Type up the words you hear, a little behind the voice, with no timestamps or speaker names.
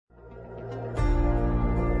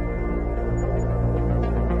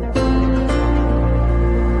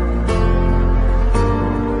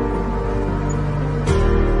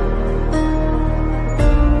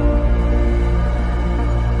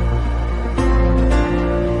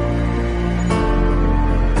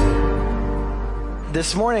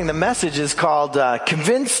This morning, the message is called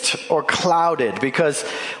Convinced or Clouded, because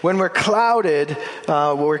when we're clouded,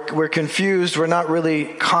 we're confused, we're not really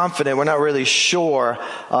confident, we're not really sure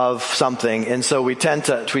of something, and so we tend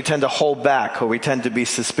to hold back, or we tend to be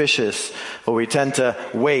suspicious, or we tend to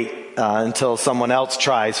wait until someone else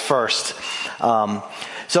tries first.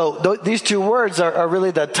 So these two words are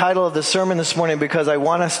really the title of the sermon this morning, because I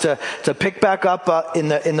want us to pick back up in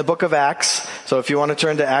the book of Acts. So if you want to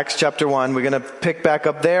turn to Acts chapter 1, we're going to pick back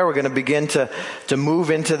up there. We're going to begin to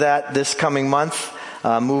move into that this coming month,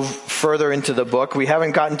 move further into the book. We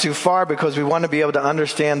haven't gotten too far because we want to be able to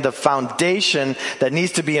understand the foundation that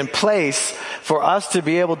needs to be in place for us to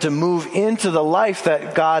be able to move into the life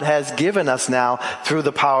that God has given us now through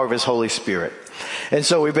the power of His Holy Spirit. And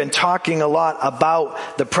so we've been talking a lot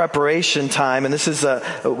about the preparation time, and this is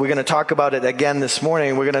we're going to talk about it again this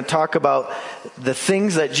morning. We're going to talk about the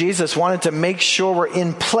things that Jesus wanted to make sure were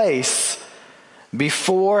in place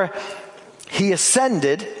before He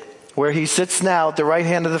ascended, where He sits now at the right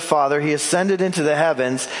hand of the Father. He ascended into the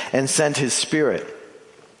heavens and sent His Spirit.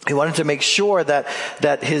 He wanted to make sure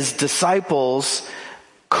that His disciples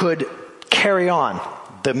could carry on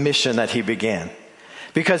the mission that He began,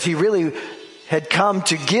 because He really had come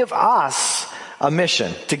to give us a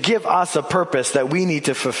mission, to give us a purpose that we need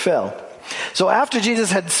to fulfill. So after Jesus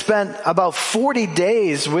had spent about 40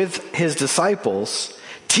 days with His disciples,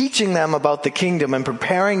 teaching them about the kingdom and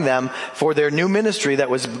preparing them for their new ministry that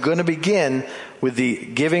was going to begin with the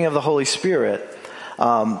giving of the Holy Spirit,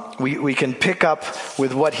 we can pick up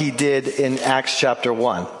with what He did in Acts chapter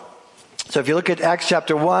 1. So if you look at Acts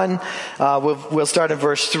chapter 1, we'll start in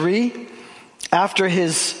verse 3. After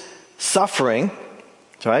His suffering,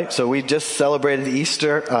 right? So we just celebrated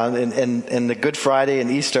Easter and the Good Friday and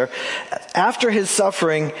Easter. After His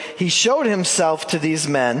suffering, He showed Himself to these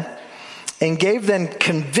men and gave them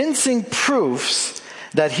convincing proofs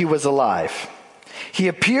that He was alive. He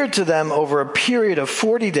appeared to them over a period of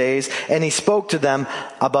 40 days, and He spoke to them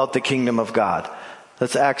about the kingdom of God.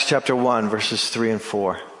 That's Acts chapter 1, verses 3 and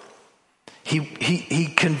 4. He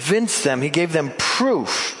convinced them, He gave them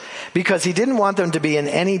proof, because He didn't want them to be in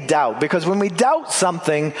any doubt. Because when we doubt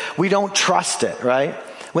something, we don't trust it, right?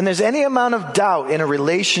 When there's any amount of doubt in a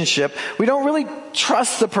relationship, we don't really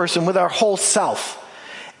trust the person with our whole self.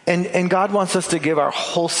 And God wants us to give our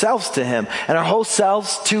whole selves to Him, and our whole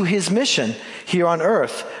selves to His mission here on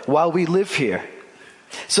earth while we live here.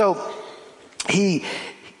 So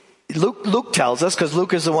Luke tells us, because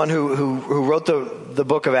Luke is the one who wrote the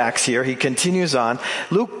book of Acts here. He continues on.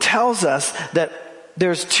 Luke tells us that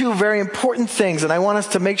there's two very important things, and I want us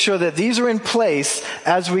to make sure that these are in place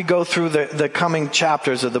as we go through the coming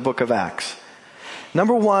chapters of the book of Acts.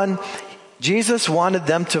 Number one, Jesus wanted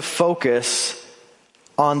them to focus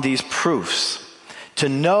on these proofs, to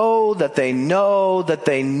know that they know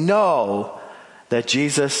that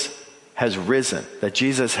Jesus has risen, that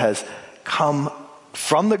Jesus has come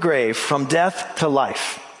from the grave, from death to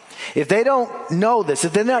life. If they don't know this,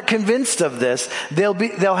 if they're not convinced of this, they'll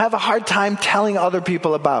have a hard time telling other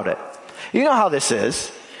people about it. You know how this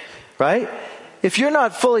is, right? If you're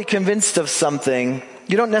not fully convinced of something,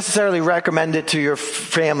 you don't necessarily recommend it to your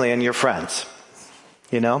family and your friends.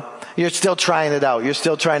 You know? You're still trying it out. You're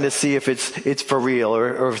still trying to see if it's for real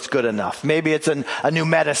or if it's good enough. Maybe it's a new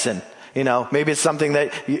medicine. You know, maybe it's something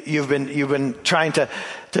that you've been trying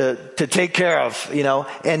to take care of, you know,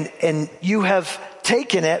 and you have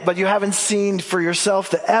taken it, but you haven't seen for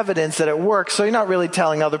yourself the evidence that it works, so you're not really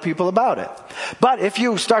telling other people about it. But if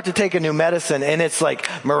you start to take a new medicine and it's like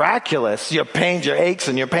miraculous, your pains, your aches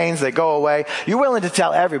and your pains, they go away, you're willing to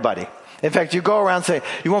tell everybody. In fact, you go around saying,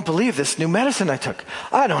 you won't believe this new medicine I took.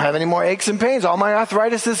 I don't have any more aches and pains. All my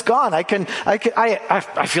arthritis is gone. I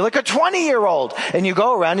feel like a 20-year-old. And you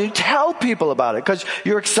go around and you tell people about it because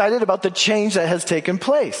you're excited about the change that has taken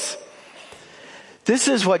place. This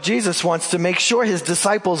is what Jesus wants to make sure His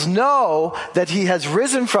disciples know, that He has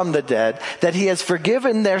risen from the dead, that He has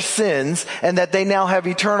forgiven their sins, and that they now have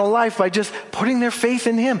eternal life by just putting their faith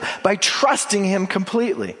in Him, by trusting Him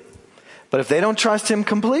completely. But if they don't trust Him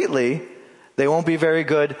completely, they won't be very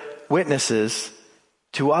good witnesses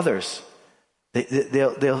to others.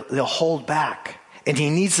 They'll hold back. And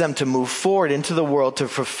He needs them to move forward into the world to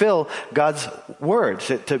fulfill God's word,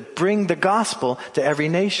 to bring the gospel to every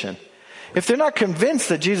nation. If they're not convinced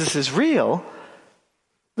that Jesus is real,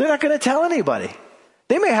 they're not going to tell anybody.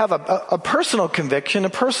 They may have a personal conviction, a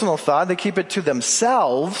personal thought. They keep it to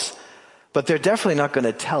themselves, but they're definitely not going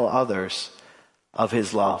to tell others of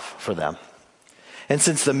His love for them. And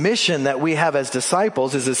since the mission that we have as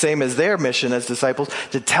disciples is the same as their mission as disciples,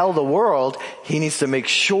 to tell the world, He needs to make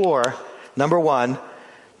sure, number one,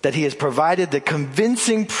 that he has provided the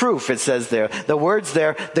convincing proof, it says there, the words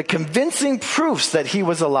there, the convincing proofs that he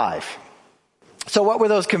was alive. So what were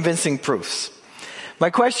those convincing proofs? My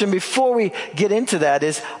question before we get into that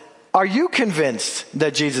is, are you convinced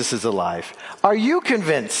that Jesus is alive? Are you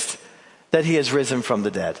convinced that he has risen from the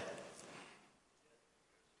dead?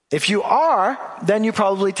 If you are, then you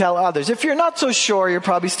probably tell others. If you're not so sure, you're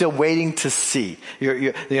probably still waiting to see.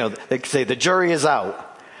 They say the jury is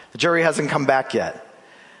out. The jury hasn't come back yet.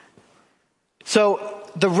 So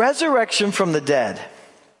the resurrection from the dead,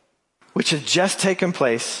 which has just taken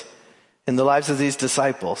place in the lives of these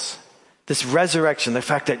disciples, this resurrection, the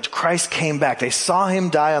fact that Christ came back, they saw him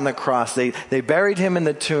die on the cross, they buried him in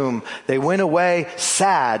the tomb, they went away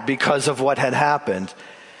sad because of what had happened.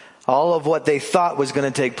 All of what they thought was going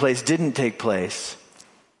to take place didn't take place.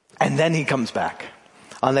 And then he comes back.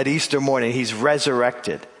 On that Easter morning, he's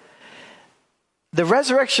resurrected. The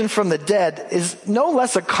resurrection from the dead is no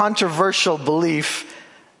less a controversial belief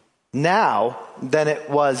now than it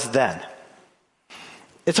was then.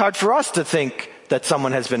 It's hard for us to think that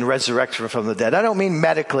someone has been resurrected from the dead. I don't mean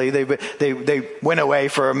medically. They went away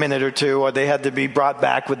for a minute or two, or they had to be brought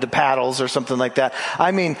back with the paddles or something like that.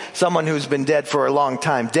 I mean someone who's been dead for a long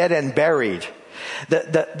time, dead and buried.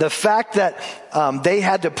 The fact that they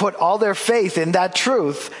had to put all their faith in that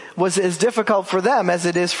truth was as difficult for them as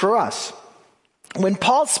it is for us. When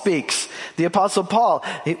Paul speaks, the Apostle Paul,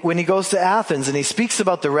 when he goes to Athens and he speaks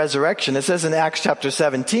about the resurrection, it says in Acts chapter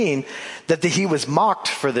 17 that he was mocked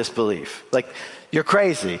for this belief. Like, you're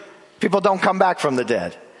crazy. People don't come back from the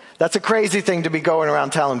dead. That's a crazy thing to be going around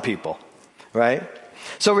telling people, right?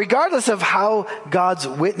 So regardless of how God's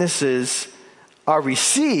witnesses are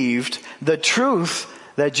received, the truth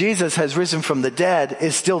that Jesus has risen from the dead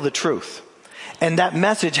is still the truth. And that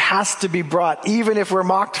message has to be brought even if we're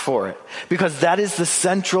mocked for it, because that is the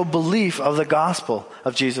central belief of the gospel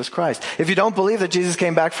of Jesus Christ. If you don't believe that Jesus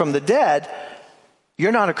came back from the dead,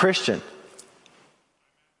 you're not a Christian.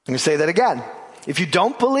 Let me say that again. If you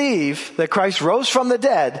don't believe that Christ rose from the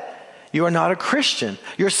dead, you are not a Christian.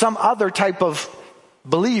 You're some other type of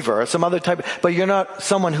believer, some other type, but you're not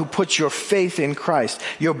someone who puts your faith in Christ,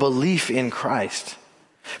 your belief in Christ.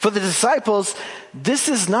 For the disciples, this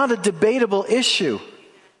is not a debatable issue.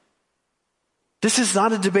 This is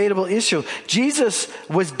not a debatable issue. Jesus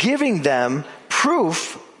was giving them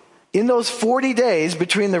proof in those 40 days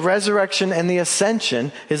between the resurrection and the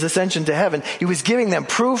ascension, his ascension to heaven. He was giving them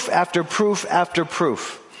proof after proof after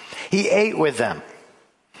proof. He ate with them.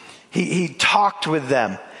 He talked with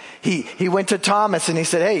them. He went to Thomas and he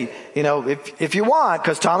said, hey, if you want,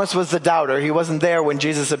 because Thomas was the doubter. He wasn't there when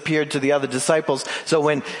Jesus appeared to the other disciples. So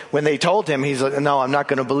when they told him, he's like, no, I'm not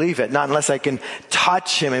going to believe it. Not unless I can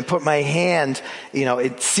touch him and put my hand,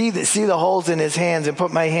 see the holes in his hands and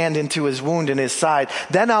put my hand into his wound in his side.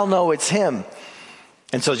 Then I'll know it's him.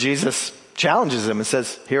 And so Jesus challenges him and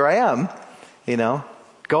says, here I am,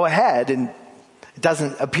 go ahead. And it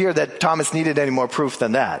doesn't appear that Thomas needed any more proof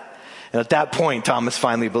than that. And at that point, Thomas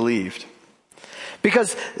finally believed.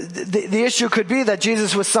 Because the issue could be that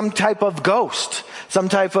Jesus was some type of ghost, some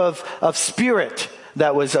type of spirit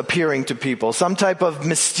that was appearing to people, some type of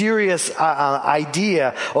mysterious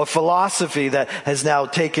idea or philosophy that has now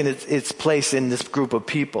taken its place in this group of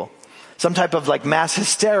people. Some type of like mass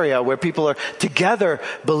hysteria where people are together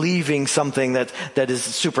believing something that is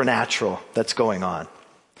supernatural that's going on.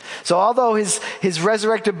 So although his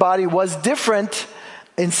resurrected body was different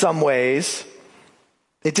in some ways,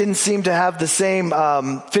 it didn't seem to have the same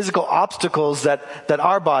physical obstacles that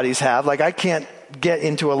our bodies have. Like, I can't get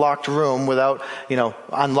into a locked room without,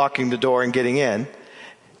 unlocking the door and getting in.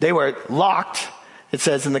 They were locked, it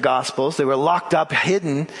says in the Gospels. They were locked up,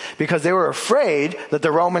 hidden, because they were afraid that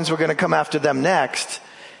the Romans were going to come after them next.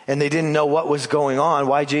 And they didn't know what was going on,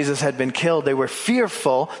 why Jesus had been killed. They were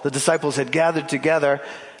fearful. The disciples had gathered together,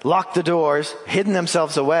 locked the doors, hidden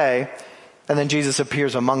themselves away. And then Jesus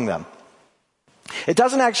appears among them. It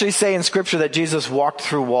doesn't actually say in Scripture that Jesus walked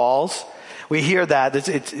through walls. We hear that,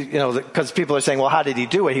 because people are saying, well, how did he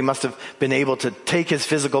do it? He must have been able to take his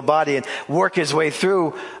physical body and work his way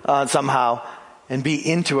through somehow and be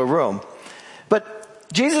into a room.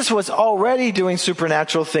 But Jesus was already doing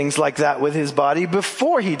supernatural things like that with his body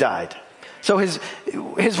before he died. So his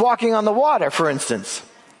walking on the water, for instance.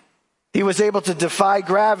 He was able to defy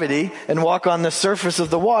gravity and walk on the surface of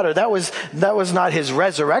the water. That was not his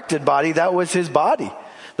resurrected body. That was his body.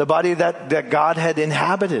 The body that God had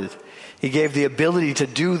inhabited. He gave the ability to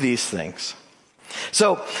do these things.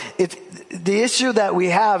 So the issue that we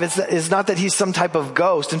have is not that he's some type of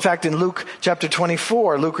ghost. In fact, in Luke chapter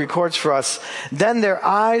 24, Luke records for us, then their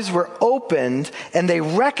eyes were opened and they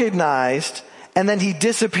recognized and then he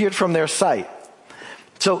disappeared from their sight.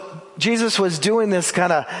 So Jesus was doing this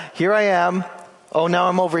kind of, here I am. Oh, now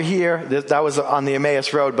I'm over here. That was on the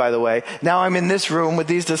Emmaus Road, by the way. Now I'm in this room with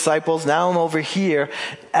these disciples. Now I'm over here,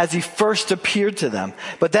 as he first appeared to them.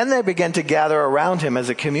 But then they began to gather around him as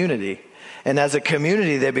a community. And as a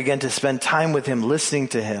community, they began to spend time with him, listening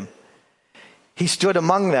to him. He stood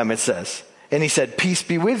among them, it says. And he said, peace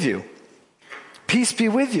be with you. Peace be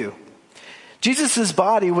with you. Jesus'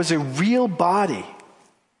 body was a real body.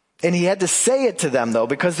 And he had to say it to them, though,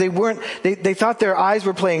 because they thought their eyes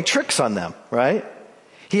were playing tricks on them, right?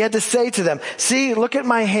 He had to say to them, see, look at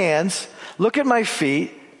my hands, look at my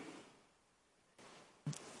feet.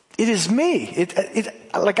 It is me.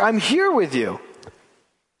 Like I'm here with you.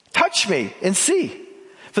 Touch me and see.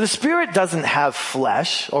 For the Spirit doesn't have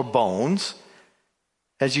flesh or bones,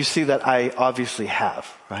 as you see that I obviously have,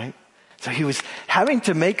 right? So he was having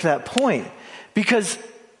to make that point because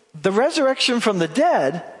the resurrection from the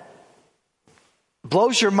dead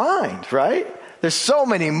blows your mind, right? There's so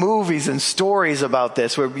many movies and stories about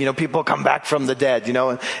this where, people come back from the dead,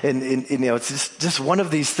 and it's just one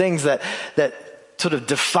of these things that sort of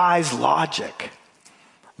defies logic.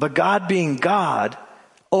 But God being God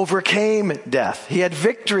overcame death. He had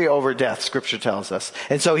victory over death, Scripture tells us.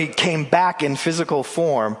 And so he came back in physical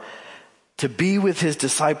form to be with his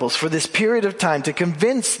disciples for this period of time to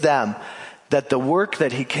convince them that the work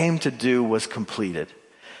that he came to do was completed.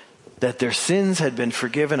 That their sins had been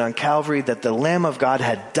forgiven on Calvary, that the Lamb of God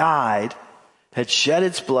had died, had shed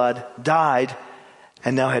its blood, died,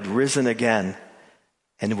 and now had risen again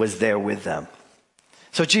and was there with them.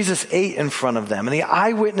 So Jesus ate in front of them, and the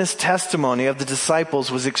eyewitness testimony of the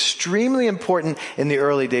disciples was extremely important in the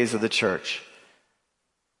early days of the church.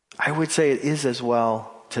 I would say it is as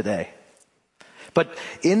well today. But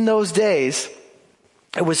in those days,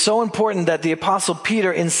 it was so important that the Apostle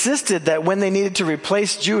Peter insisted that when they needed to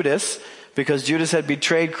replace Judas, because Judas had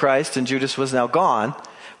betrayed Christ and Judas was now gone,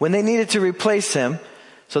 when they needed to replace him,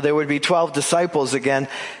 so there would be 12 disciples again,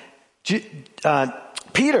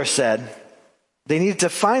 Peter said they needed to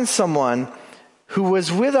find someone who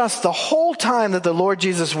was with us the whole time that the Lord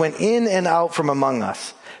Jesus went in and out from among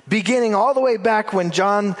us, beginning all the way back when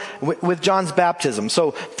with John's baptism.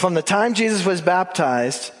 So from the time Jesus was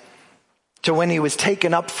baptized to when he was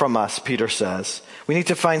taken up from us, Peter says, we need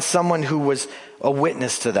to find someone who was a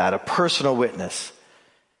witness to that, a personal witness.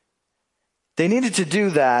 They needed to do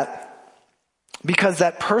that because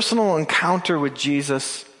that personal encounter with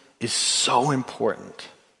Jesus is so important.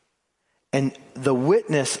 And the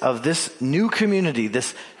witness of this new community,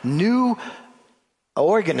 this new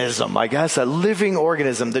organism, I guess, a living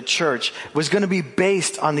organism, the church, was going to be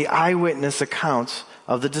based on the eyewitness accounts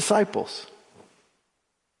of the disciples.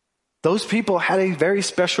 Those people had a very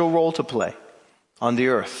special role to play on the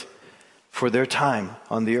earth for their time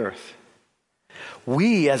on the earth.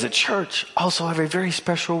 We as a church also have a very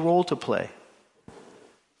special role to play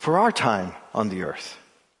for our time on the earth.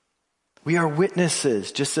 We are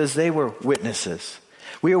witnesses, just as they were witnesses.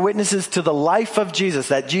 We are witnesses to the life of Jesus,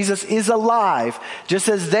 that Jesus is alive, just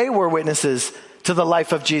as they were witnesses to the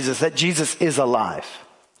life of Jesus, that Jesus is alive.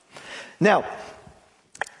 Now,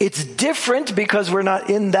 it's different because we're not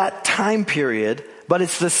in that time period, but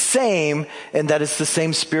it's the same, and that it's the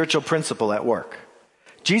same spiritual principle at work.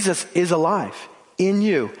 Jesus is alive in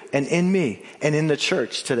you and in me and in the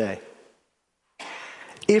church today.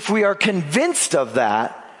 If we are convinced of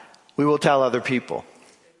that, we will tell other people.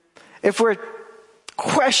 If we're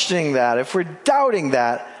questioning that, if we're doubting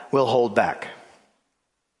that, we'll hold back.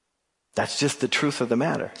 That's just the truth of the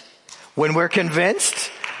matter. When we're convinced,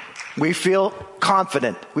 we feel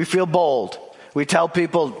confident. We feel bold. We tell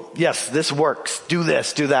people, yes, this works. Do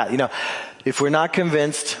this, do that. If we're not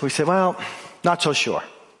convinced, we say, well, not so sure.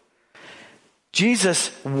 Jesus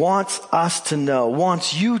wants us to know,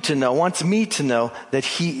 wants you to know, wants me to know that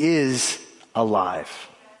he is alive.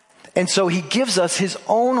 And so he gives us his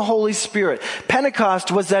own Holy Spirit. Pentecost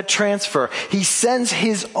was that transfer. He sends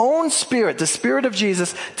his own Spirit, the Spirit of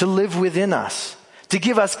Jesus, to live within us, to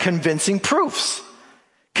give us convincing proofs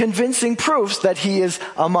that he is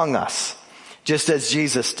among us, just as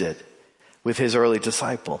Jesus did with his early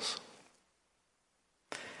disciples.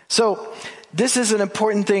 So this is an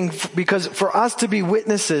important thing because for us to be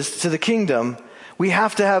witnesses to the kingdom, we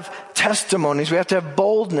have to have testimonies, we have to have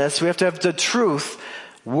boldness, we have to have the truth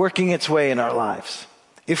working its way in our lives.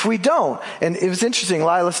 If we don't, and it was interesting,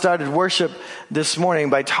 Lila started worship this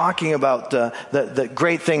morning by talking about the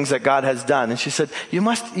great things that God has done. And she said, you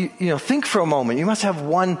must think for a moment. You must have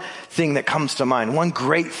one thing that comes to mind, one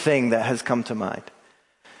great thing that has come to mind.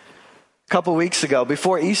 A couple weeks ago,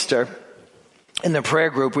 before Easter, in the prayer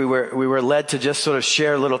group, we were led to just sort of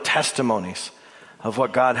share little testimonies of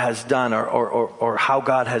what God has done or how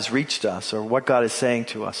God has reached us or what God is saying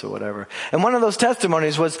to us or whatever. And one of those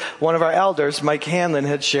testimonies was one of our elders, Mike Hanlon,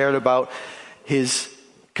 had shared about his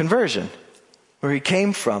conversion, where he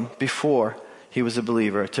came from before he was a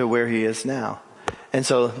believer to where he is now. And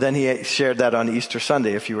so then he shared that on Easter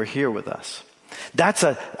Sunday if you were here with us. That's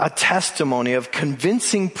a testimony of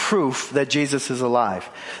convincing proof that Jesus is alive.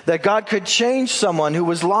 That God could change someone who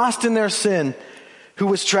was lost in their sin, who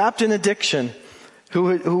was trapped in addiction,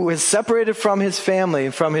 who was separated from his family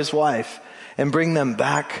and from his wife, and bring them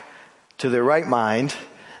back to their right mind,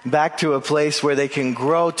 back to a place where they can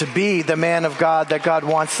grow to be the man of God that God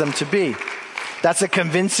wants them to be. That's a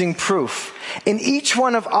convincing proof. In each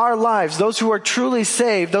one of our lives, those who are truly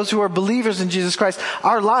saved, those who are believers in Jesus Christ,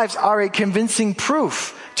 our lives are a convincing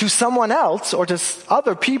proof to someone else or to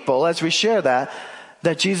other people as we share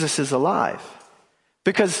that Jesus is alive.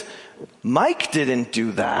 Because Mike didn't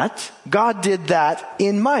do that. God did that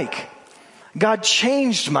in Mike. God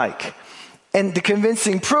changed Mike. And the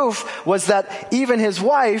convincing proof was that even his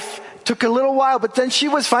wife took a little while, but then she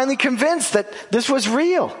was finally convinced that this was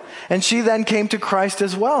real. And she then came to Christ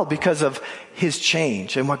as well because of his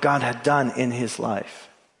change and what God had done in his life.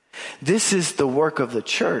 This is the work of the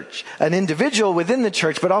church, an individual within the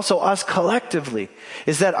church, but also us collectively,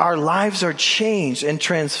 is that our lives are changed and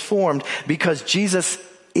transformed because Jesus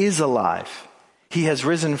is alive. He has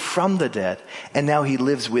risen from the dead, and now he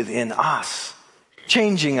lives within us,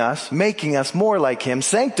 changing us, making us more like him,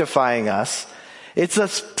 sanctifying us. It's a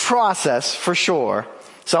process for sure.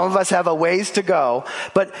 Some of us have a ways to go,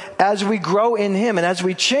 but as we grow in him and as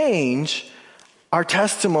we change our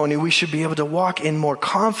testimony, we should be able to walk in more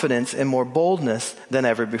confidence and more boldness than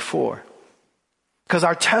ever before. Because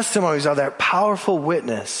our testimonies are that powerful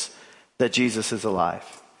witness that Jesus is alive.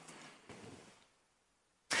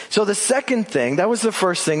 So the second thing, that was the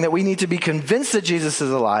first thing, that we need to be convinced that Jesus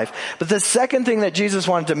is alive. But the second thing that Jesus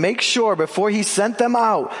wanted to make sure before he sent them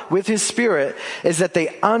out with his Spirit is that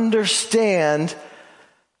they understand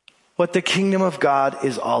what the kingdom of God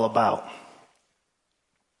is all about.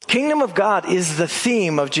 Kingdom of God is the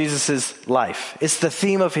theme of Jesus' life. It's the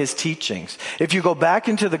theme of his teachings. If you go back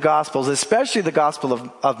into the Gospels, especially the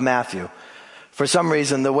Gospel of Matthew, for some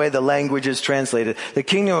reason, the way the language is translated, the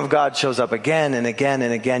kingdom of God shows up again and again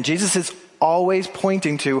and again. Jesus is always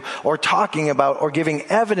pointing to or talking about or giving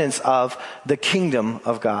evidence of the kingdom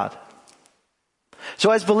of God.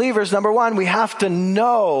 So as believers, number one, we have to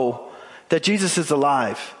know that Jesus is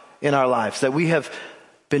alive in our lives, that we have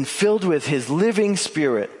been filled with his living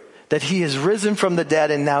Spirit, that he has risen from the dead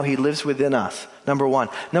and now he lives within us. Number one.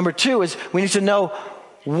 Number two is we need to know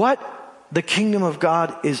what the kingdom of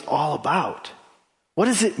God is all about. What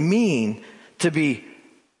does it mean to be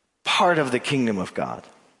part of the kingdom of God?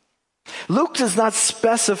 Luke does not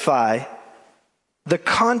specify the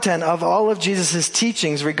content of all of Jesus'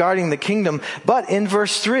 teachings regarding the kingdom, but in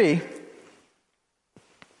verse 3,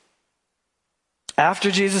 after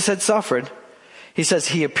Jesus had suffered, he says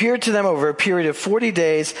he appeared to them over a period of 40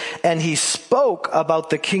 days and he spoke about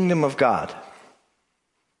the kingdom of God.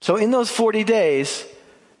 So in those 40 days,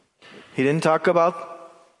 he didn't talk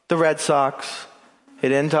about the Red Sox. He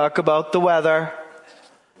didn't talk about the weather.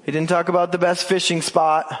 He didn't talk about the best fishing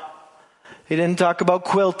spot. He didn't talk about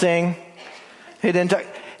quilting.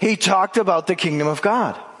 He talked about the kingdom of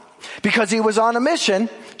God. Because he was on a mission,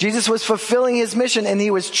 Jesus was fulfilling his mission and he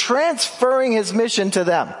was transferring his mission to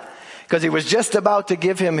them. Because he was just about to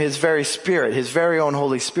give him his very Spirit, his very own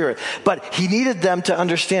Holy Spirit. But he needed them to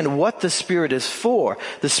understand what the Spirit is for.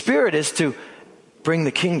 The Spirit is to bring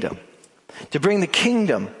the kingdom. To bring the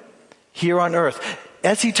kingdom here on earth.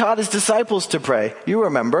 As he taught his disciples to pray, you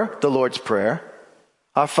remember the Lord's Prayer.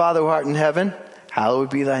 Our Father who art in heaven, hallowed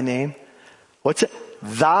be thy name. What's it?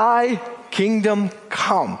 Thy kingdom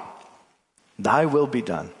come. Thy will be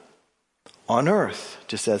done. On earth,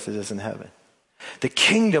 just as it is in heaven. The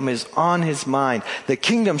kingdom is on his mind. The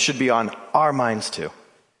kingdom should be on our minds too.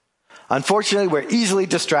 Unfortunately, we're easily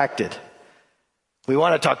distracted. We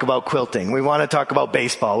want to talk about quilting. We want to talk about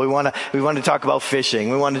baseball. We want to talk about fishing.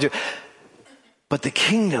 But the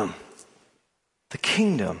kingdom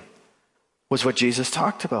was what Jesus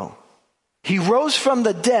talked about. He rose from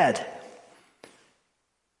the dead.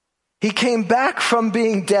 He came back from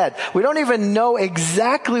being dead. We don't even know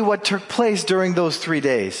exactly what took place during those 3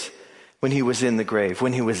 days when he was in the grave,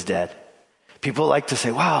 when he was dead. People like to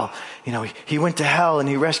say, wow, he went to hell and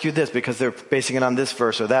he rescued this because they're basing it on this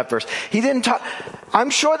verse or that verse. He didn't talk. I'm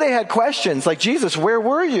sure they had questions like, Jesus, where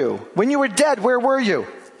were you? When you were dead, where were you?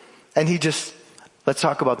 And let's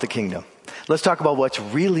talk about the kingdom. Let's talk about what's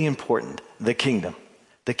really important. The kingdom.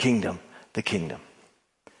 The kingdom. The kingdom.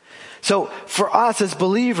 So for us as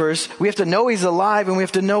believers, we have to know he's alive and we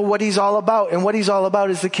have to know what he's all about. And what he's all about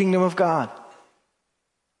is the kingdom of God.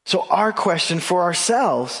 So our question for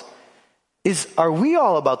ourselves is, are we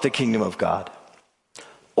all about the kingdom of God?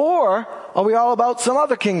 Or are we all about some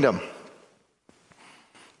other kingdom?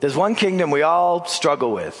 There's one kingdom we all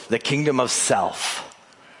struggle with, the kingdom of self,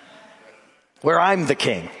 where I'm the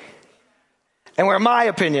king, and where my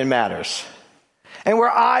opinion matters, and where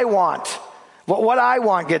I want, what I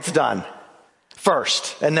want gets done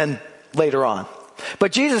first, and then later on.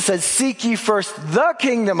 But Jesus says, seek ye first the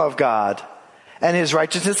kingdom of God and his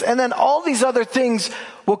righteousness, and then all these other things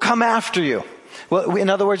will come after you. Well, in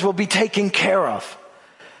other words, will be taken care of.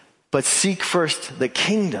 But seek first the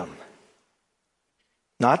kingdom,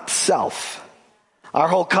 not self. Our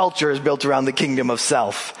whole culture is built around the kingdom of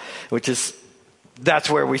self, that's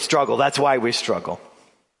where we struggle. That's why we struggle.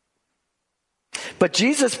 But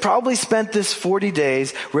Jesus probably spent this 40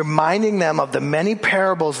 days reminding them of the many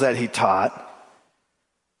parables that he taught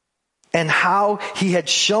and how he had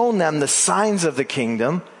shown them the signs of the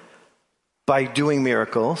kingdom by doing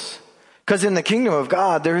miracles. Because in the kingdom of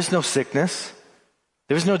God, there is no sickness.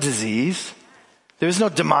 There is no disease. There is no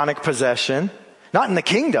demonic possession. Not in the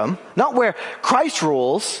kingdom. Not where Christ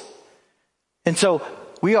rules. And so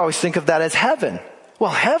we always think of that as heaven.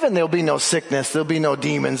 Well, heaven, there'll be no sickness. There'll be no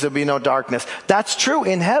demons. There'll be no darkness. That's true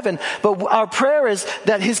in heaven. But our prayer is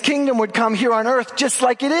that his kingdom would come here on earth just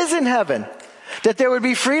like it is in heaven. That there would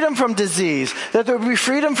be freedom from disease, that there would be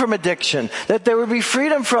freedom from addiction, that there would be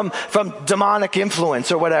freedom from demonic influence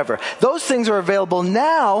or whatever. Those things are available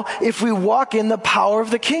now if we walk in the power of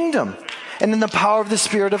the kingdom and in the power of the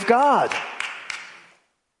Spirit of God.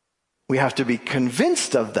 We have to be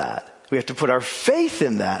convinced of that. We have to put our faith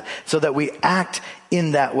in that so that we act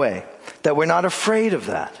in that way, that we're not afraid of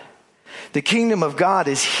that. The kingdom of God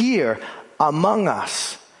is here among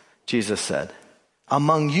us, Jesus said,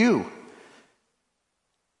 among you.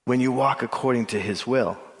 When you walk according to his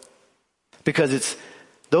will. Because it's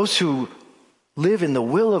those who live in the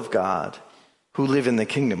will of God who live in the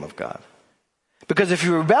kingdom of God. Because if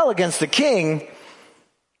you rebel against the king,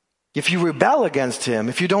 if you rebel against him,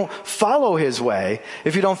 if you don't follow his way,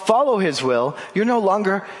 if you don't follow his will, you're no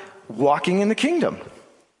longer walking in the kingdom.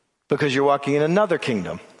 Because you're walking in another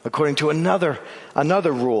kingdom, according to another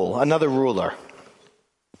rule, another ruler.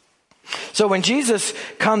 So when Jesus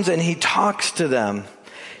comes and he talks to them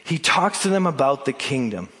about the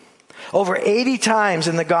kingdom. Over 80 times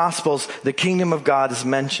in the Gospels, the kingdom of God is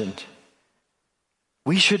mentioned.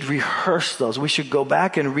 We should rehearse those. We should go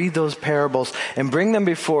back and read those parables and bring them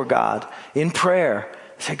before God in prayer.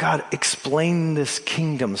 Say, God, explain this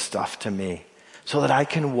kingdom stuff to me so that I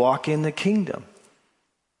can walk in the kingdom.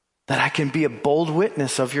 That I can be a bold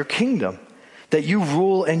witness of your kingdom. That you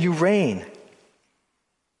rule and you reign.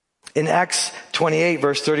 In Acts 28,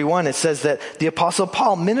 verse 31, it says that the Apostle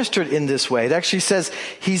Paul ministered in this way. It actually says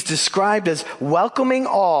he's described as welcoming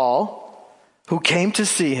all who came to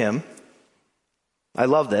see him. I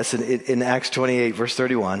love this. In Acts 28, verse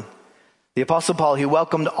 31, the Apostle Paul, he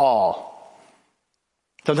welcomed all.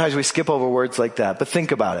 Sometimes we skip over words like that, but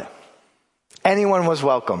think about it. Anyone was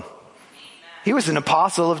welcome. He was an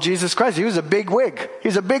apostle of Jesus Christ. He was a big wig.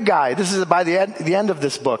 He's a big guy. This is by the end of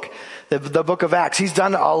this book, the book of Acts. He's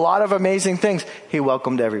done a lot of amazing things. He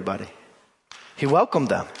welcomed everybody. He welcomed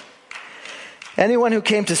them. Anyone who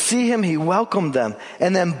came to see him, he welcomed them.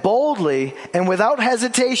 And then boldly and without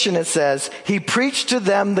hesitation, it says, he preached to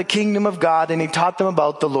them the kingdom of God and he taught them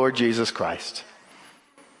about the Lord Jesus Christ.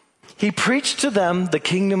 He preached to them the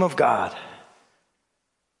kingdom of God.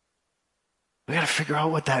 We got to figure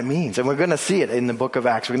out what that means. And we're going to see it in the book of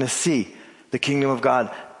Acts. We're going to see the kingdom of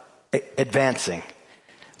God advancing,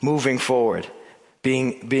 moving forward,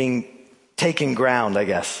 being taking ground, I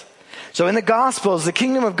guess. So in the Gospels, the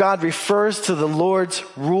kingdom of God refers to the Lord's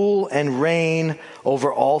rule and reign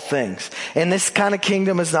over all things. And this kind of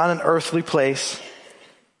kingdom is not an earthly place.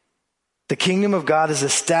 The kingdom of God is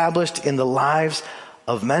established in the lives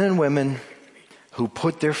of men and women who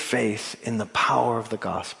put their faith in the power of the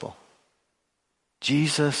gospel.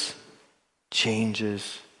 Jesus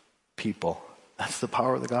changes people. That's the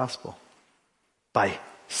power of the gospel. By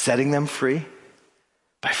setting them free,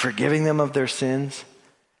 by forgiving them of their sins,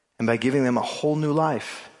 and by giving them a whole new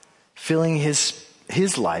life, filling his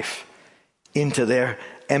life into their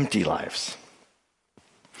empty lives.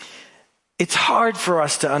 It's hard for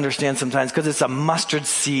us to understand sometimes because it's a mustard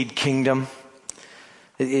seed kingdom.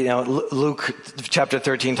 Luke chapter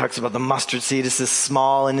 13 talks about the mustard seed. It's this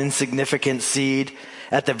small and insignificant seed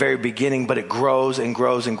at the very beginning, but it grows and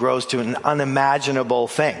grows and grows to an unimaginable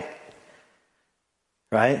thing.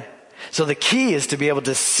 Right? So the key is to be able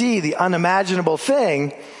to see the unimaginable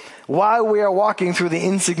thing while we are walking through the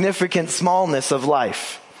insignificant smallness of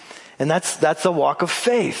life. And that's a walk of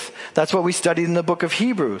faith. That's what we studied in the book of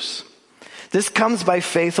Hebrews. This comes by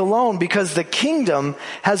faith alone because the kingdom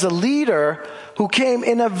has a leader who came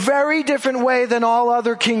in a very different way than all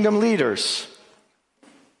other kingdom leaders.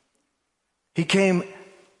 He came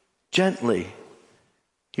gently.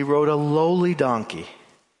 He rode a lowly donkey.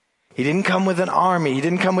 He didn't come with an army. He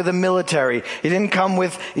didn't come with a military. He didn't come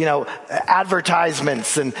with,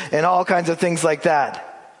 advertisements and all kinds of things like that.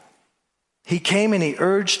 He came and he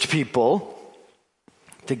urged people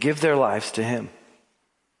to give their lives to him,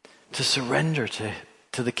 to surrender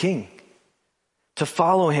to the king, to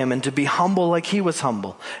follow him and to be humble like he was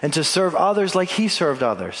humble, and to serve others like he served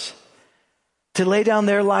others, to lay down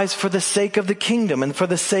their lives for the sake of the kingdom and for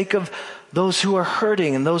the sake of those who are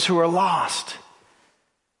hurting and those who are lost.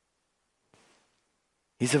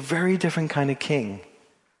 He's a very different kind of king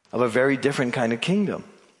of a very different kind of kingdom.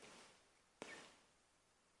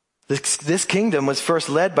 This kingdom was first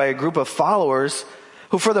led by a group of followers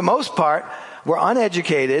who, for the most part, were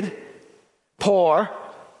uneducated, poor,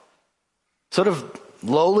 sort of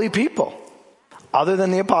lowly people. Other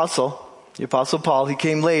than the Apostle Paul, he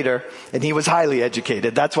came later, and he was highly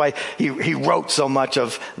educated. That's why he wrote so much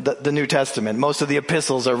of the New Testament. Most of the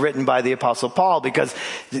epistles are written by the Apostle Paul because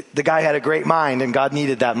the guy had a great mind, and God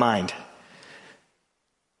needed that mind.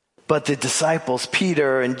 But the disciples,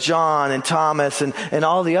 Peter and John and Thomas and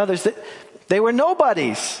all the others, they were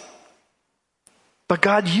nobodies. But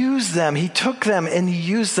God used them. He took them and he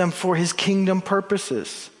used them for his kingdom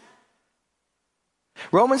purposes.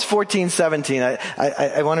 Romans 14:17.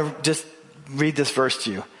 I want to just read this verse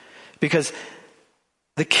to you. Because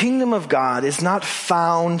the kingdom of God is not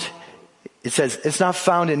found, it says, it's not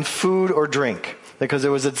found in food or drink. Because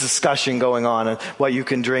there was a discussion going on what you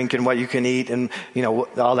can drink and what you can eat and,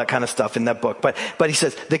 all that kind of stuff in that book. But he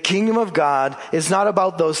says, the kingdom of God is not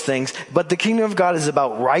about those things, but the kingdom of God is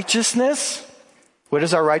about righteousness. Where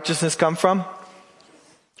does our righteousness come from?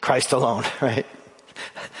 Christ alone, right?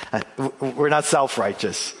 We're not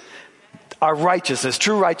self-righteous. Our righteousness,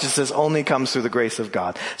 true righteousness, only comes through the grace of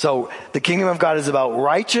God. So the kingdom of God is about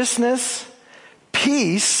righteousness,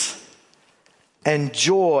 peace, and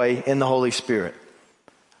joy in the Holy Spirit.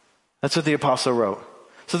 That's what the apostle wrote.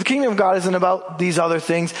 So the kingdom of God isn't about these other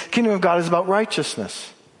things. The kingdom of God is about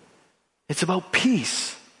righteousness. It's about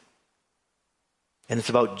peace. And it's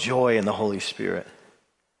about joy in the Holy Spirit.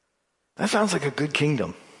 That sounds like a good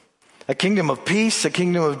kingdom. A kingdom of peace, a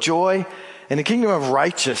kingdom of joy, and a kingdom of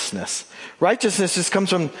righteousness. Righteousness just comes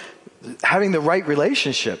from having the right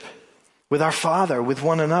relationship with our Father, with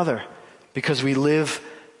one another, because we live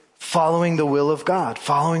following the will of God,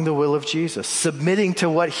 following the will of Jesus, submitting to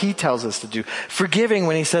what he tells us to do, forgiving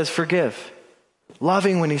when he says forgive,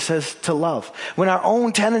 loving when he says to love, when our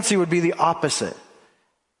own tendency would be the opposite,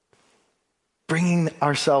 bringing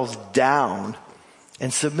ourselves down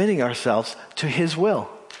and submitting ourselves to his will.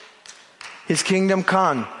 His kingdom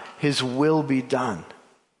come, his will be done.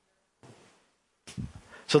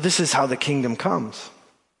 So this is how the kingdom comes.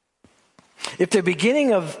 If the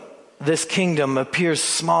beginning of this kingdom appears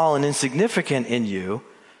small and insignificant in you,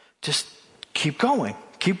 just keep going,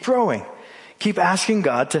 keep growing, keep asking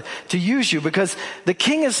God to use you, because the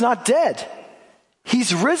king is not dead.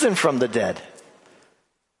 He's risen from the dead.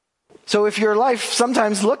 So if your life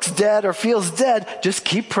sometimes looks dead or feels dead, just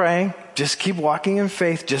keep praying, just keep walking in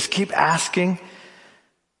faith, just keep asking,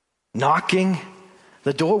 knocking.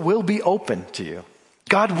 The door will be open to you.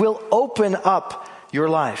 God will open up your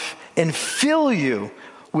life and fill you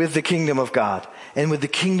with the kingdom of God and with the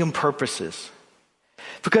kingdom purposes.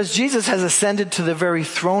 Because Jesus has ascended to the very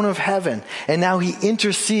throne of heaven, and now he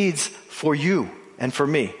intercedes for you and for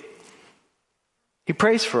me. He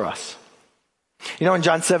prays for us. In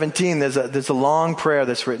John 17, there's a long prayer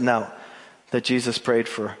that's written out that Jesus prayed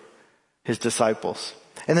for his disciples.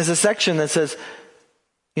 And there's a section that says,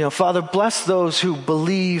 Father, bless those who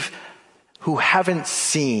believe, who haven't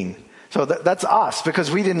seen. So that's us, because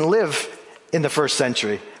we didn't live in the first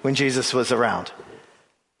century when Jesus was around.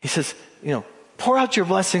 He says, pour out your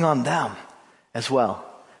blessing on them as well.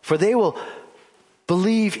 For they will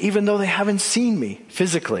believe even though they haven't seen me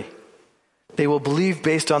physically. They will believe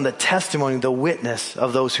based on the testimony, the witness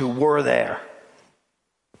of those who were there.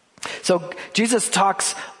 So Jesus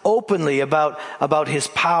talks openly about his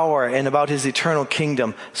power and about his eternal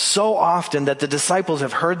kingdom so often that the disciples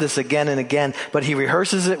have heard this again and again, but he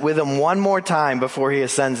rehearses it with them one more time before he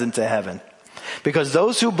ascends into heaven. Because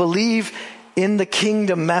those who believe in the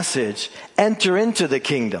kingdom message enter into the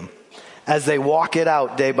kingdom as they walk it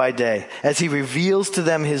out day by day, as he reveals to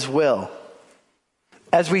them his will.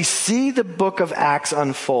 As we see the book of Acts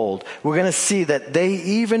unfold, we're going to see that they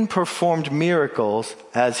even performed miracles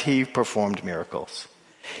as he performed miracles.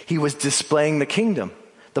 He was displaying the kingdom,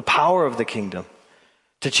 the power of the kingdom,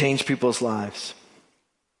 to change people's lives.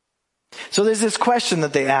 So there's this question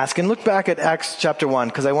that they ask, and look back at Acts chapter 1,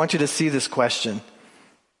 because I want you to see this question.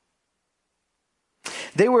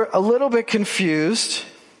 They were a little bit confused.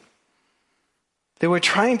 They were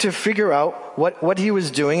trying to figure out what he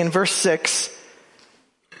was doing. In verse 6,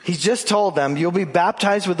 he just told them, you'll be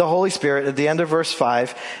baptized with the Holy Spirit at the end of verse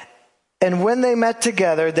 5. And when they met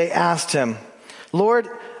together, they asked him, Lord,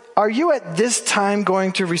 are you at this time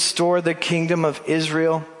going to restore the kingdom of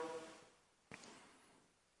Israel?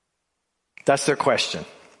 That's their question.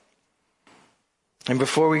 And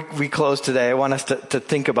before we close today, I want us to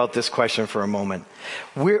think about this question for a moment.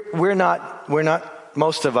 We're not,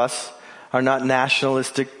 most of us are not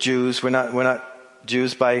nationalistic Jews. We're not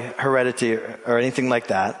Jews by heredity or anything like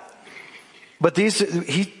that. But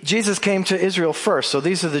Jesus came to Israel first, so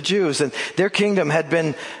these are the Jews, and their kingdom had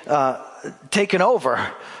been taken over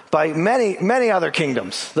by many other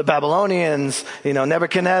kingdoms. The Babylonians,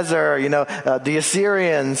 Nebuchadnezzar, the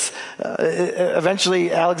Assyrians,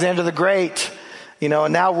 eventually Alexander the Great,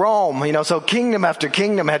 and now Rome. So kingdom after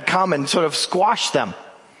kingdom had come and sort of squashed them.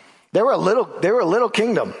 They were a little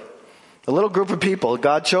kingdom. A little group of people.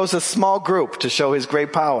 God chose a small group to show his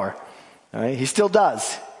great power. All right? He still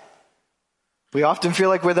does. We often feel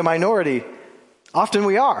like we're the minority. Often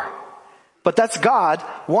we are. But that's God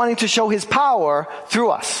wanting to show his power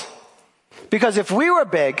through us. Because if we were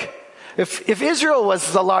big, if Israel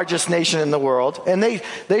was the largest nation in the world, and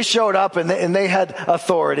they showed up and they had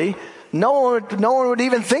authority, no one would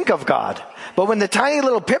even think of God. But when the tiny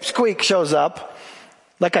little pipsqueak shows up,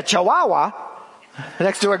 like a chihuahua,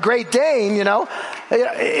 next to a Great Dane,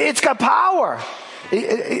 it's got power.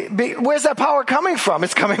 Where's that power coming from?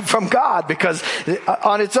 It's coming from God, because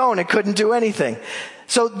on its own it couldn't do anything.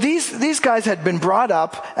 So these guys had been brought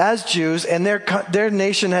up as Jews, and their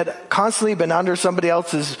nation had constantly been under somebody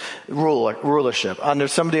else's rulership, under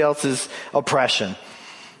somebody else's oppression.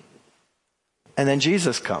 And then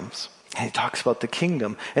Jesus comes, and he talks about the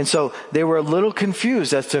kingdom. And so they were a little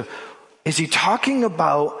confused as to, is he talking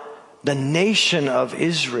about the nation of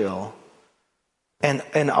Israel and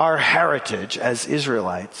our heritage as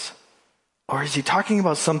Israelites? Or is he talking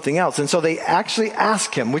about something else? And so they actually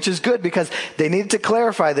ask him, which is good, because they needed to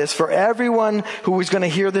clarify this for everyone who was going to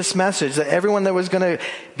hear this message, that everyone that was going to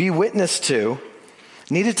be witness to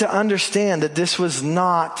needed to understand that this was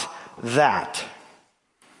not that.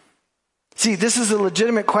 See, this is a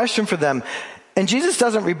legitimate question for them. And Jesus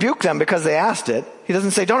doesn't rebuke them because they asked it. He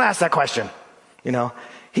doesn't say, don't ask that question.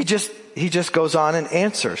 He just goes on and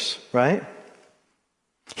answers, right?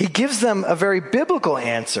 He gives them a very biblical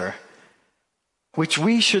answer, which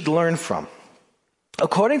we should learn from.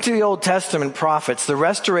 According to the Old Testament prophets, the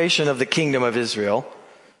restoration of the kingdom of Israel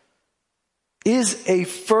is a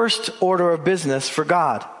first order of business for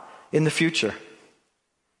God in the future.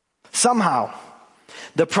 Somehow,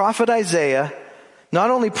 the prophet Isaiah not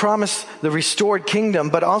only promised the restored kingdom,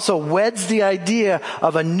 but also weds the idea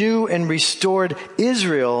of a new and restored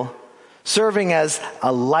Israel, serving as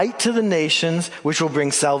a light to the nations, which will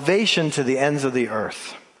bring salvation to the ends of the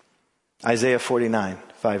earth. Isaiah 49,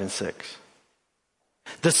 5 and 6.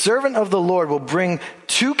 The servant of the Lord will bring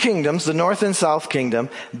two kingdoms, the north and south kingdom,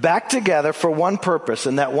 back together for one purpose,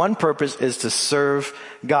 and that one purpose is to serve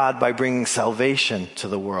God by bringing salvation to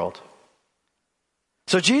the world.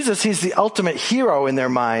 So Jesus, he's the ultimate hero in their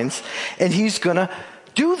minds, and he's going to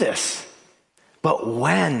do this. But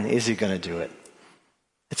when is he going to do it?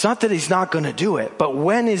 It's not that he's not going to do it, but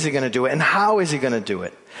when is he going to do it, and how is he going to do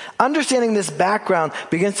it? Understanding this background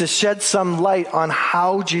begins to shed some light on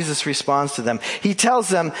how Jesus responds to them. He tells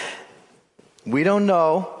them, we don't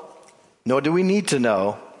know, nor do we need to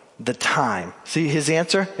know, the time. See his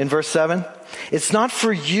answer in verse 7? It's not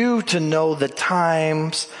for you to know the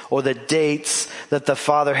times or the dates that the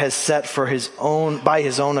Father has set for by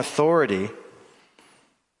his own authority.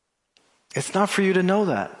 It's not for you to know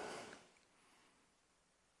that.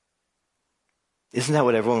 Isn't that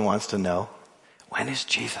what everyone wants to know? When is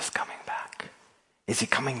Jesus coming back? Is he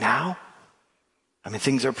coming now? I mean,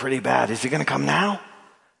 things are pretty bad. Is he going to come now?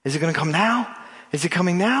 Is he going to come now? Is he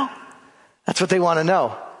coming now? That's what they want to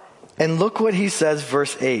know. And look what he says,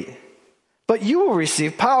 verse 8. But you will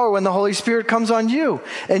receive power when the Holy Spirit comes on you,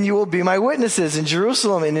 and you will be my witnesses in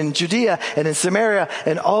Jerusalem and in Judea and in Samaria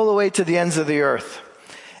and all the way to the ends of the earth.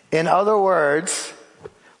 In other words,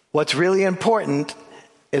 what's really important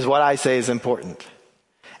is what I say is important.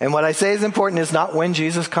 And what I say is important is not when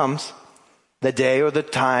Jesus comes, the day or the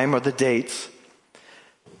time or the dates,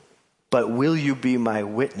 but will you be my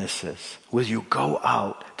witnesses? Will you go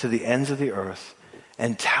out to the ends of the earth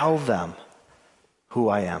and tell them who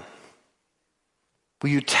I am? Will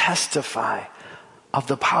you testify of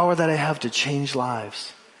the power that I have to change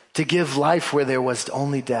lives, to give life where there was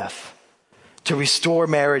only death, to restore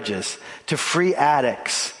marriages, to free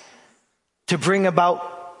addicts, to bring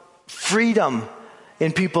about freedom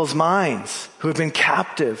in people's minds who have been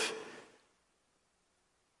captive?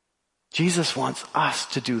 Jesus wants us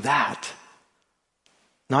to do that,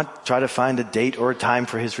 not try to find a date or a time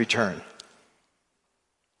for his return.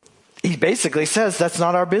 He basically says that's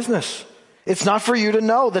not our business. It's not for you to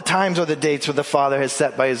know the times or the dates where the Father has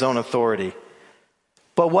set by his own authority.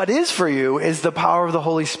 But what is for you is the power of the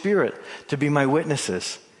Holy Spirit to be my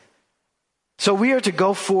witnesses. So we are to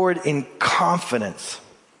go forward in confidence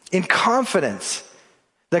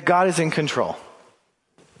that God is in control.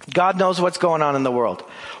 God knows what's going on in the world.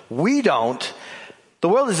 We don't. The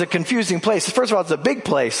world is a confusing place. First of all, it's a big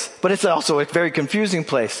place, but it's also a very confusing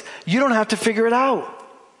place. You don't have to figure it out.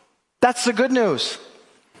 That's the good news.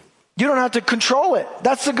 You don't have to control it.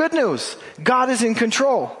 That's the good news. God is in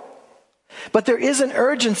control. But there is an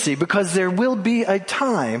urgency because there will be a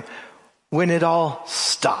time when it all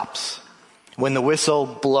stops, when the whistle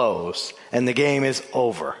blows and the game is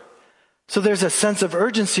over. So there's a sense of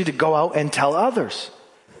urgency to go out and tell others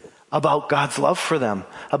about God's love for them,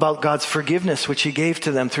 about God's forgiveness, which he gave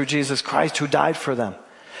to them through Jesus Christ, who died for them.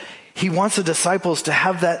 He wants the disciples to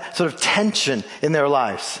have that sort of tension in their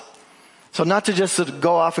lives. So not to just sort of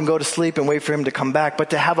go off and go to sleep and wait for him to come back,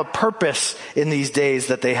 but to have a purpose in these days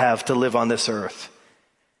that they have to live on this earth.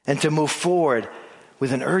 And to move forward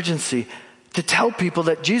with an urgency to tell people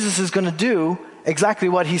that Jesus is going to do exactly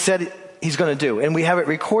what he said he's going to do. And we have it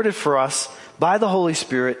recorded for us by the Holy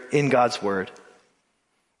Spirit in God's word.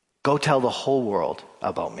 Go tell the whole world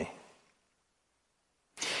about me.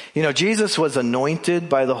 You know, Jesus was anointed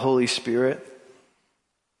by the Holy Spirit.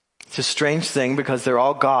 It's a strange thing because they're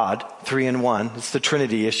all God, 3 in 1. It's the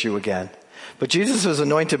Trinity issue again. But Jesus was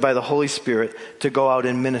anointed by the Holy Spirit to go out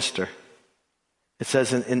and minister. It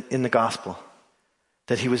says in the gospel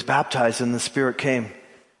that he was baptized and the Spirit came.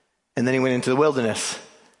 And then he went into the wilderness.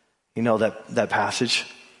 You know that passage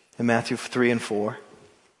in Matthew 3 and 4.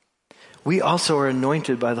 We also are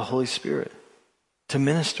anointed by the Holy Spirit to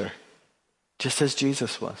minister, just as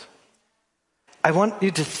Jesus was. I want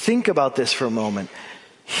you to think about this for a moment.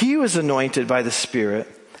 He was anointed by the Spirit,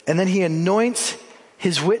 and then he anoints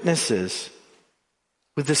his witnesses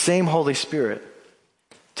with the same Holy Spirit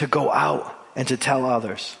to go out and to tell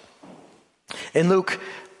others. In Luke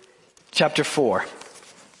chapter 4,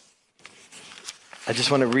 I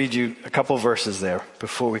just want to read you a couple verses there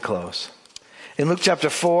before we close. In Luke chapter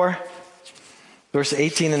 4, verse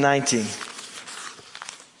 18 and 19,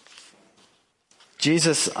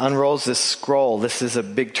 Jesus unrolls this scroll. This is a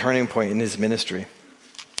big turning point in his ministry.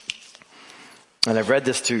 And I've read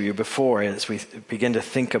this to you before as we begin to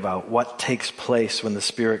think about what takes place when the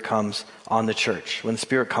Spirit comes on the church, when the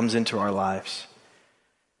Spirit comes into our lives.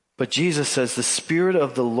 But Jesus says, the Spirit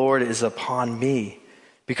of the Lord is upon me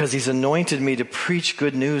because he's anointed me to preach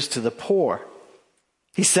good news to the poor.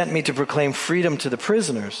 He sent me to proclaim freedom to the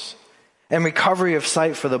prisoners and recovery of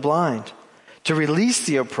sight for the blind, to release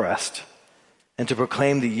the oppressed, and to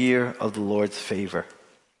proclaim the year of the Lord's favor.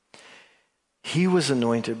 He was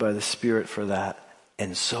anointed by the Spirit for that,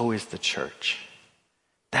 and so is the church.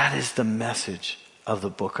 That is the message of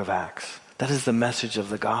the book of Acts. That is the message of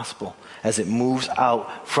the gospel as it moves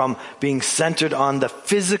out from being centered on the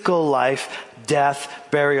physical life, death,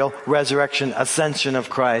 burial, resurrection, ascension of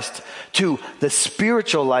Christ, to the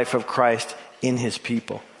spiritual life of Christ in his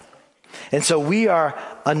people. And so we are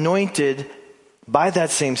anointed by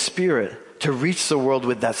that same Spirit to reach the world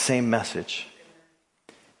with that same message.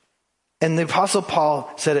 And the Apostle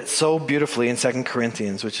Paul said it so beautifully in 2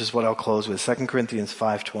 Corinthians, which is what I'll close with, 2 Corinthians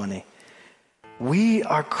 5:20. We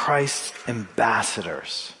are Christ's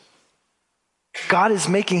ambassadors. God is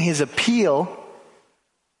making his appeal.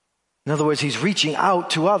 In other words, he's reaching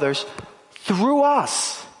out to others through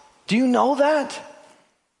us. Do you know that?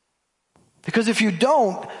 Because if you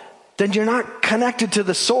don't, then you're not connected to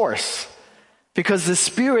the source. Because the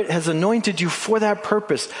Spirit has anointed you for that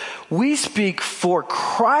purpose. We speak for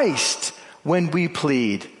Christ when we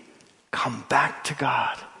plead, come back to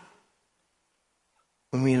God.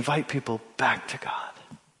 when we invite people back to God.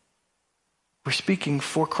 We're speaking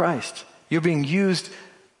for Christ. You're being used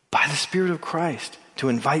by the Spirit of Christ to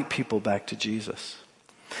invite people back to Jesus.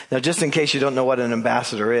 Now, just in case you don't know what an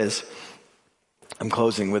ambassador is, I'm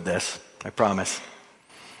closing with this, I promise.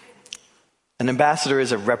 An ambassador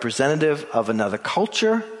is a representative of another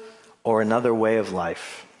culture or another way of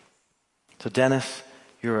life. So Dennis,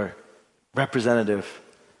 you're a representative,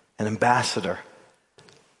 an ambassador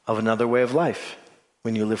of another way of life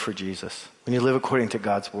when you live for Jesus, when you live according to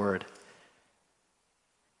God's word.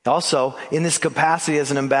 Also, in this capacity as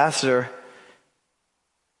an ambassador,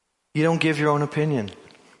 you don't give your own opinion.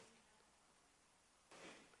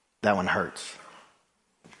 That one hurts.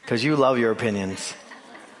 Because you love your opinions.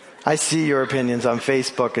 I see your opinions on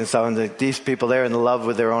Facebook and stuff, and these people, they're in love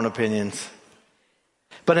with their own opinions.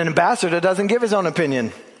 But an ambassador doesn't give his own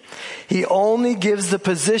opinion. He only gives the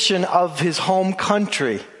position of his home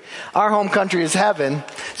country. Our home country is heaven,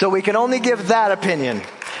 so we can only give that opinion.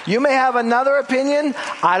 You may have another opinion.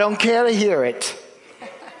 I don't care to hear it.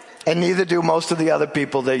 And neither do most of the other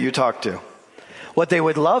people that you talk to. What they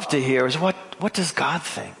would love to hear is what does God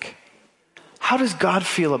think? How does God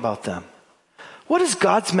feel about them? What is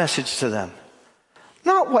God's message to them?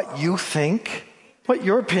 Not what you think, what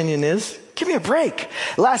your opinion is. Give me a break.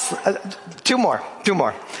 Two more.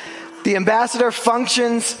 The ambassador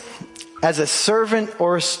functions as a servant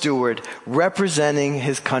or a steward representing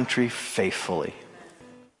his country faithfully.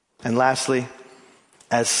 And lastly,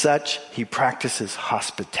 as such, he practices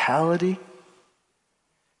hospitality,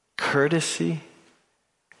 courtesy,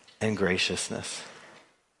 and graciousness.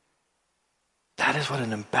 That is what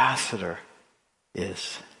an ambassador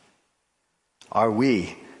is. Are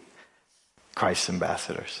we Christ's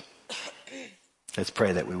ambassadors? Let's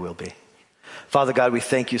pray that we will be. Father God, we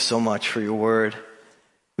thank you so much for your word.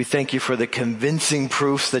 We thank you for the convincing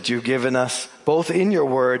proofs that you've given us, both in your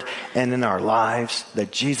word and in our lives,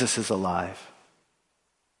 that Jesus is alive.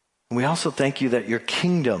 And we also thank you that your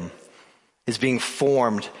kingdom is being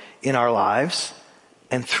formed in our lives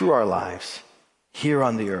and through our lives here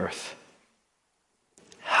on the earth.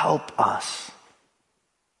 Help us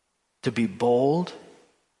to be bold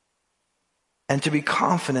and to be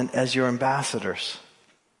confident as your ambassadors,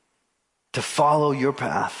 to follow your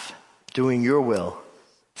path, doing your will,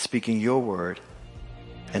 speaking your word,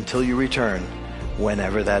 until you return,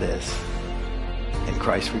 whenever that is. In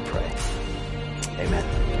Christ we pray.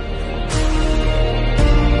 Amen.